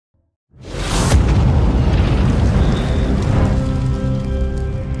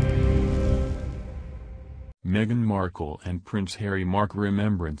Meghan Markle and Prince Harry mark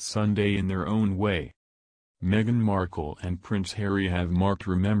Remembrance Sunday in their own way. Meghan Markle and Prince Harry have marked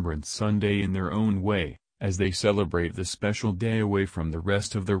Remembrance Sunday in their own way, as they celebrate the special day away from the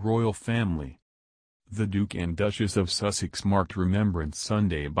rest of the royal family. The Duke and Duchess of Sussex marked Remembrance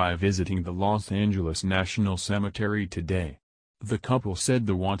Sunday by visiting the Los Angeles National Cemetery today. The couple said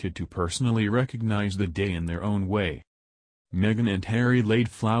they wanted to personally recognize the day in their own way. Meghan and Harry laid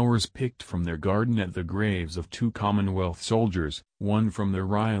flowers picked from their garden at the graves of two Commonwealth soldiers, one from the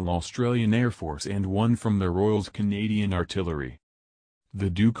Royal Australian Air Force and one from the Royal Canadian Artillery. The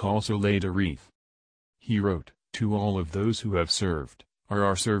Duke also laid a wreath. He wrote, "To all of those who have served, or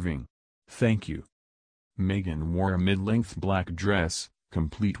are serving, thank you." Meghan wore a mid-length black dress,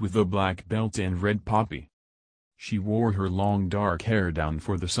 complete with a black belt and red poppy. She wore her long dark hair down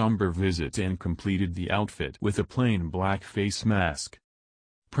for the somber visit and completed the outfit with a plain black face mask.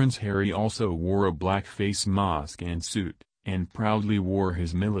 Prince Harry also wore a black face mask and suit, and proudly wore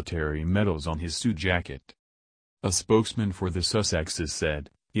his military medals on his suit jacket. A spokesman for the Sussexes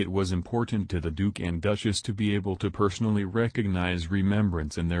said, "It was important to the Duke and Duchess to be able to personally recognize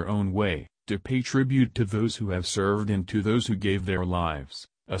remembrance in their own way, to pay tribute to those who have served and to those who gave their lives,"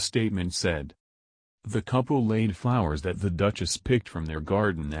 a statement said. The couple laid flowers that the Duchess picked from their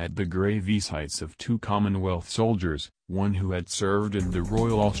garden at the grave sites of two Commonwealth soldiers, one who had served in the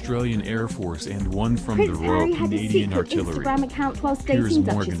Royal Australian Air Force and one from the Royal Canadian Artillery. Piers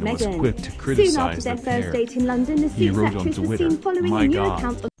Morgan was quick to criticize the pair. He wrote on Twitter, "My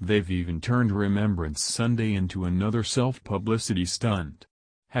God, they've even turned Remembrance Sunday into another self-publicity stunt.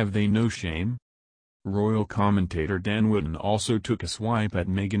 Have they no shame?" Royal commentator Dan Wootton also took a swipe at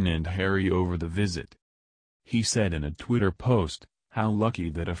Meghan and Harry over the visit. He said in a Twitter post, "How lucky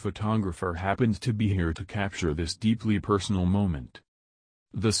that a photographer happened to be here to capture this deeply personal moment."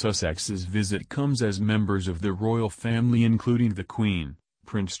 The Sussexes' visit comes as members of the royal family including the Queen,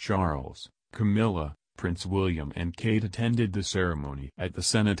 Prince Charles, Camilla, Prince William and Kate attended the ceremony at the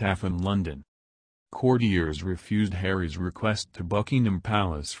Cenotaph in London. Courtiers refused Harry's request to Buckingham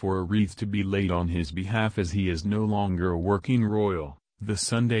Palace for a wreath to be laid on his behalf as he is no longer a working royal, the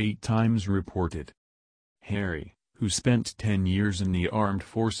Sunday Times reported. Harry, who spent 10 years in the armed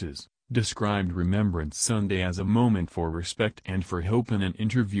forces, described Remembrance Sunday as a moment for respect and for hope in an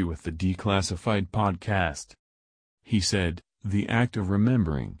interview with the Declassified podcast. He said, "The act of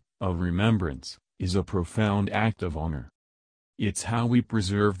remembering, of remembrance, is a profound act of honor. It's how we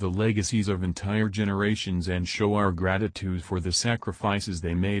preserve the legacies of entire generations and show our gratitude for the sacrifices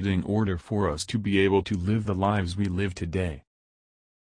they made in order for us to be able to live the lives we live today."